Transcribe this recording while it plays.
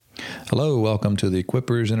Hello, welcome to the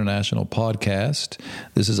Equippers International podcast.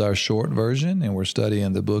 This is our short version, and we're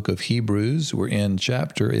studying the book of Hebrews. We're in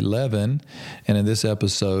chapter 11, and in this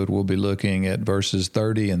episode, we'll be looking at verses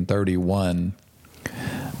 30 and 31.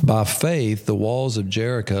 By faith, the walls of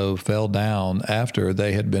Jericho fell down after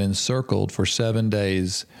they had been encircled for 7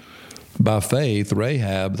 days. By faith,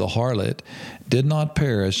 Rahab the harlot did not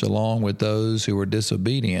perish along with those who were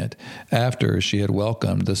disobedient after she had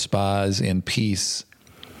welcomed the spies in peace.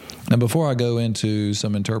 Now, before I go into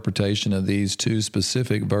some interpretation of these two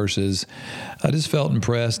specific verses, I just felt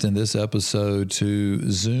impressed in this episode to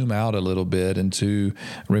zoom out a little bit and to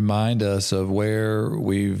remind us of where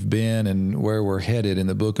we've been and where we're headed in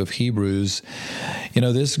the book of Hebrews. You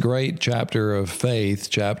know, this great chapter of faith,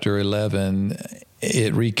 chapter 11,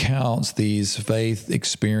 it recounts these faith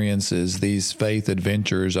experiences, these faith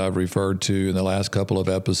adventures I've referred to in the last couple of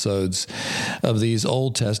episodes of these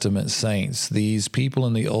Old Testament saints, these people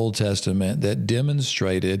in the Old Testament that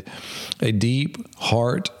demonstrated a deep,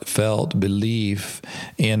 heartfelt belief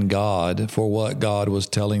in God for what God was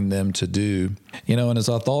telling them to do. You know, and as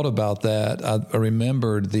I thought about that, I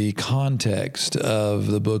remembered the context of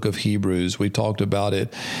the book of Hebrews. We talked about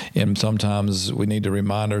it, and sometimes we need to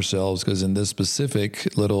remind ourselves, because in this specific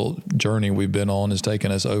little journey we've been on has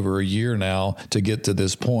taken us over a year now to get to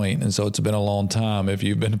this point, and so it's been a long time if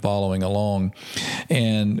you've been following along.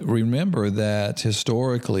 And remember that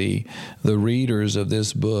historically, the readers of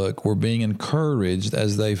this book were being encouraged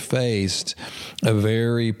as they faced a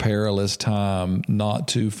very perilous time not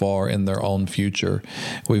too far in their own future.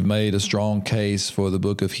 We've made a strong case for the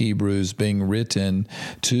book of Hebrews being written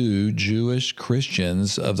to Jewish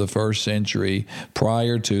Christians of the first century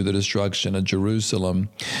prior to the destruction of Jerusalem.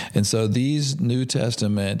 And so these New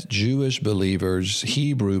Testament Jewish believers,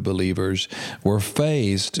 Hebrew believers, were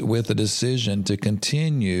faced with a decision to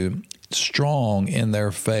continue strong in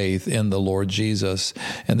their faith in the Lord Jesus.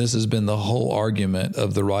 And this has been the whole argument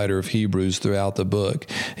of the writer of Hebrews throughout the book.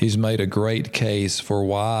 He's made a great case for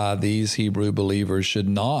why these Hebrew believers should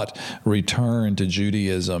not return to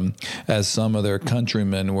Judaism, as some of their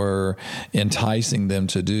countrymen were enticing them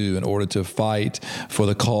to do in order to fight for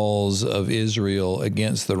the cause of Israel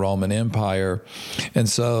against the Roman Empire. And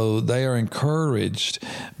so they are encouraged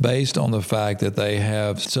based on the fact that they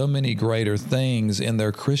have so many greater things in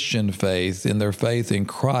their Christian faith, in their faith in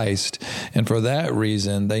Christ, and for that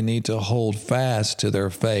reason, they need to hold fast to their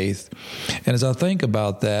faith. And as I think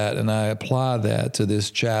about that, and I apply that to this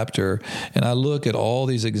chapter, and I look at all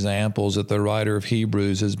these examples that the writer of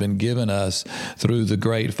Hebrews has been given us through the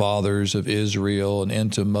great fathers of Israel and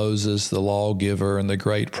into Moses, the lawgiver, and the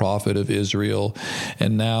great prophet of Israel,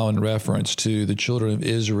 and now in reference to the children of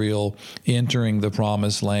Israel entering the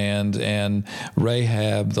promised land, and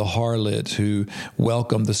Rahab the harlot who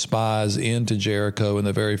welcomed the spies into Jericho in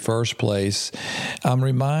the very first place, I'm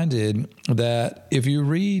reminded that if you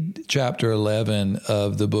read chapter 11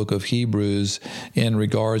 of the book of Hebrews in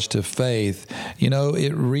regards to faith, you know,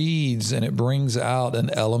 it reads and it brings out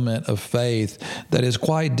an element of faith that is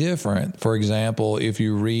quite different. For example, if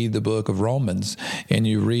you read the book of Romans and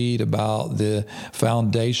you read about the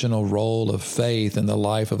foundational role of faith in the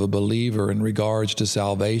life of a believer in regards to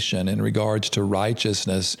salvation, in regards to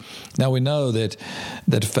righteousness. Now we know that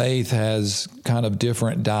faith has kind of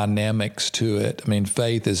different dynamics to it. I mean,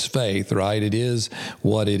 faith is faith, right? It is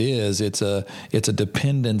what it is. It's a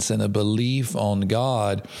dependence and a belief on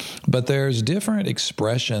God, but there's different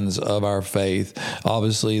expressions of our faith.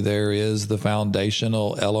 Obviously, there is the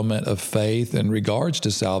foundational element of faith in regards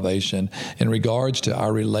to salvation, in regards to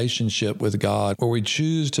our relationship with God, where we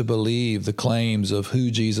choose to believe the claims of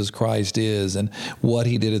who Jesus Christ is and what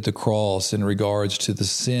he did at the cross in regards to the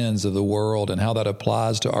sins of the world and how that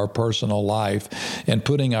applies to our personal life, and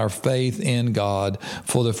putting our faith in God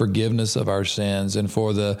for the forgiveness of our sins and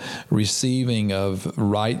for the receiving of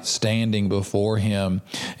right standing before him.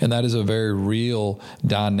 And that is a very real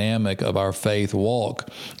dynamic of our faith walk.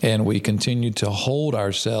 And we continue to hold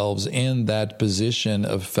ourselves in that position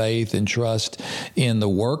of faith and trust in the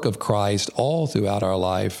work of Christ all throughout our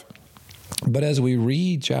life. But as we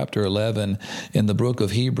read chapter 11 in the book of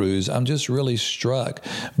Hebrews, I'm just really struck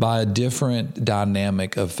by a different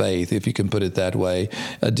dynamic of faith, if you can put it that way,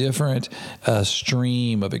 a different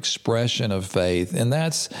stream of expression of faith. And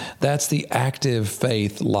that's the active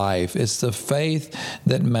faith life. It's the faith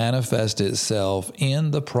that manifests itself in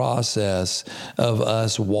the process of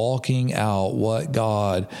us walking out what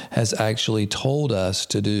God has actually told us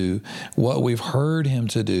to do, what we've heard him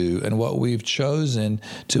to do, and what we've chosen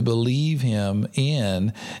to believe believe him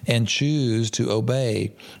in and choose to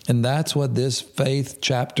obey. And that's what this faith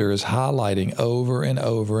chapter is highlighting over and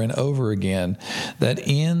over and over again, that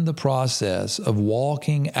in the process of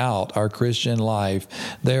walking out our Christian life,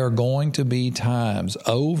 there are going to be times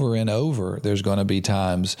over and over, there's going to be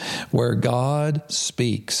times where God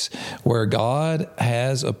speaks, where God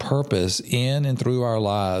has a purpose in and through our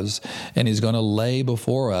lives, and he's going to lay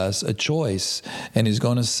before us a choice, and he's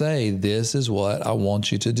going to say, this is what I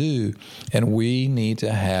want you to do. And we need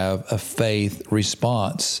to have a faith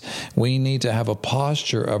response. We need to have a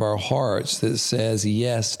posture of our hearts that says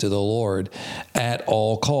yes to the Lord at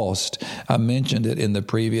all cost. I mentioned it in the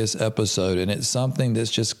previous episode, and it's something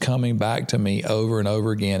that's just coming back to me over and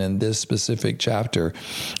over again in this specific chapter,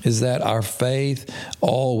 is that our faith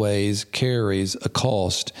always carries a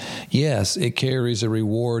cost. Yes, it carries a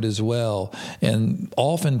reward as well. And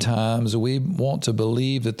oftentimes we want to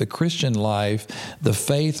believe that the Christian life, the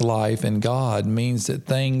faith life in God, means that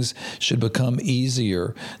things should become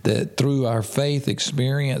easier, that through our faith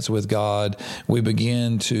experience with God, we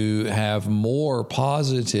begin to have more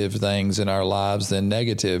positive things in our lives than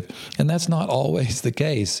negative. And that's not always the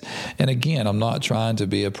case. And again, I'm not trying to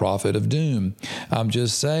be a prophet of doom. I'm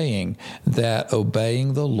just saying that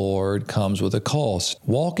obeying the Lord comes with a cost.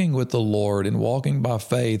 Walking with the Lord and walking by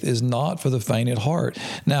faith is not for the faint at heart.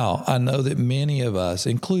 Now, I know that many of us,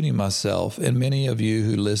 including myself, and many of you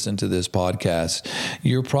who listen to this podcast,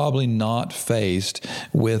 you're probably not faced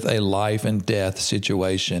with a life and death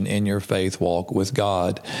situation in your faith walk with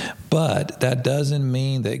God. But that doesn't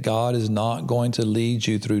mean that God is not going to lead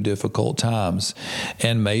you through difficult times.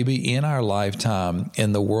 And maybe in our lifetime,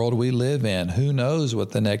 in the world we live in, who knows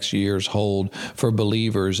what the next years hold for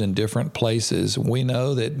believers in different places. We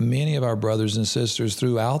know that many of our brothers and sisters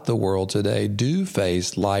throughout the world today do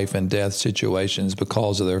face life and death situations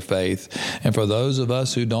because of their faith. And for those of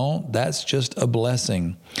us who don't, that's just a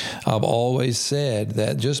blessing. I've always said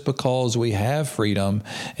that just because we have freedom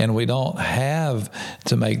and we don't have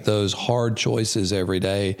to make those hard choices every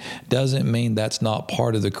day doesn't mean that's not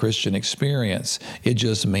part of the Christian experience. It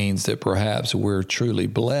just means that perhaps we're truly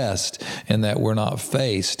blessed and that we're not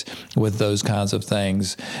faced with those kinds of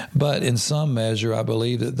things. But in some measure, I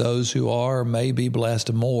believe that those who are may be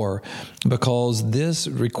blessed more, because this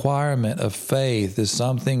requirement of faith is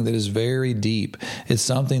something that is very deep. It's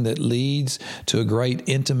something that leads to a great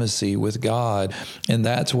intimacy with God, and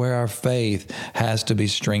that's where our faith has to be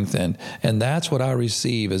strengthened. And that's what I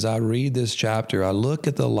receive as I read this chapter. I look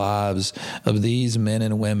at the lives of these men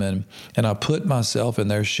and women, and I put myself in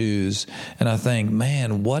their shoes, and I think,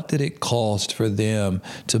 man, what did it cost for them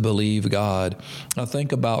to believe God? I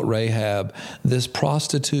think about Rahab, this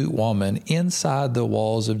prostitute woman inside the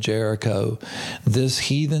walls of Jericho, this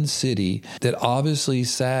heathen city that obviously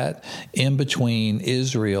sat in between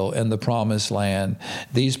Israel and the Promised Land.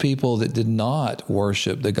 These people that did not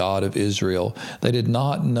worship the God of Israel, they did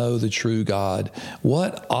not know the true God.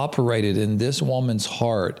 What operated in this woman's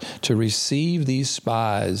heart to receive these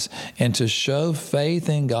spies and to show faith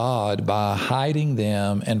in God by hiding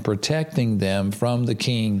them and protecting them from the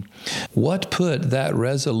king? What put that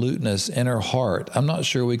resoluteness in her heart? I'm not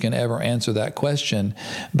sure we can ever answer that question,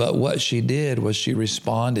 but what she did was she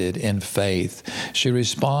responded in faith. She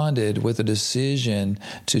responded with a decision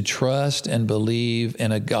to trust and believe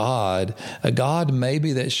in a God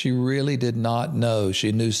maybe that she really did not know.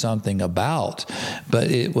 She knew something about, but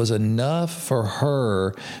it was enough for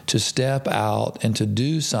her to step out and to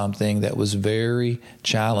do something that was very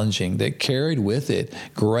challenging, that carried with it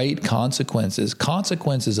great consequences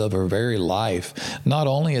of her very life, not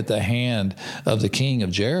only at the hand of the king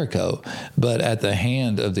of Jericho, but at the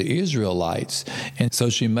hand of the Israelites. And so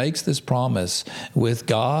she makes this promise with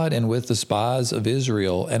God and with the spies of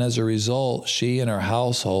Israel, and as a result, she and her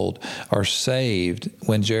household are saved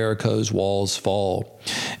when Jericho's walls fall.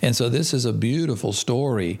 And so this is a beautiful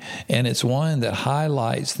story, and it's one that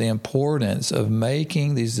highlights the importance of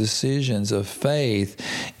making these decisions of faith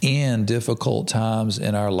in difficult times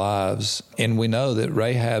in our lives. And we know that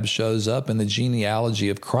Rahab shows up in the genealogy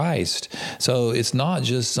of Christ. So it's not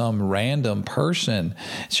just some random person.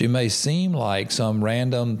 She may seem like some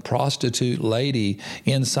random prostitute lady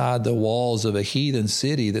inside the walls of a heathen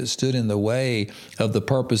city that stood in the way of the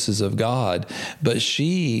purposes of God, but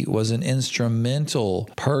she was an instrumental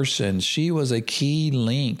person. She was a key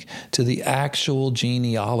link to the actual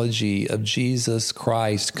genealogy of Jesus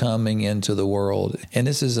Christ coming into the world. And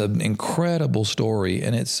this is an incredible story,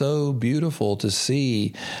 and it's so beautiful to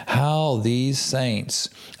see how these saints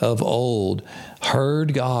of old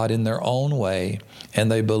heard God in their own way, and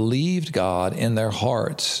they believed God in their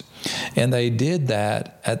hearts. And they did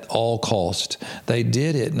that at all cost. They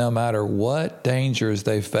did it no matter what dangers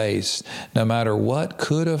they faced, no matter what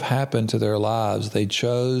could have happened to their lives. They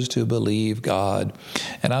chose to believe God.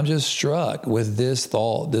 And I'm just struck with this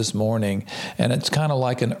thought this morning, and it's kind of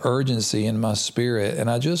like an urgency in my spirit. And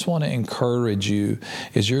I just want to encourage you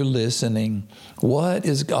as you're listening, what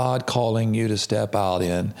is God calling you to step out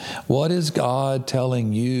in? What is God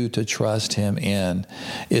telling you to trust Him in?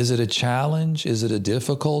 Is it a challenge? Is it a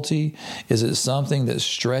difficulty? Is it something that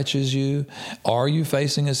stretches you? Are you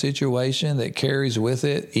facing a situation that carries with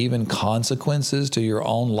it even consequences to your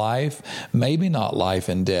own life? Maybe not life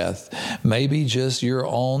and death. Maybe just your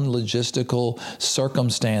own logistical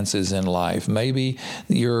circumstances in life. Maybe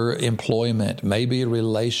your employment. Maybe a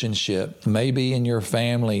relationship. Maybe in your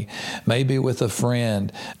family. Maybe with a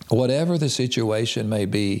friend. Whatever the situation may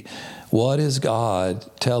be, what is God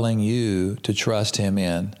telling you to trust Him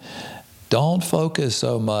in? Don't focus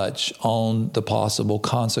so much on the possible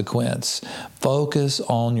consequence. Focus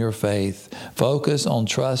on your faith. Focus on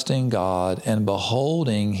trusting God and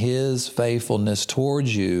beholding His faithfulness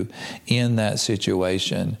towards you in that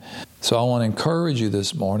situation. So I want to encourage you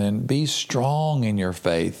this morning, be strong in your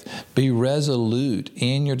faith. Be resolute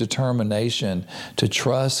in your determination to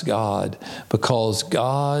trust God, because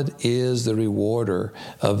God is the rewarder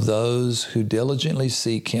of those who diligently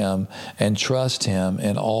seek Him and trust Him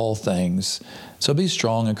in all things. So be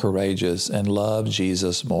strong and courageous and love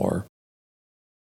Jesus more.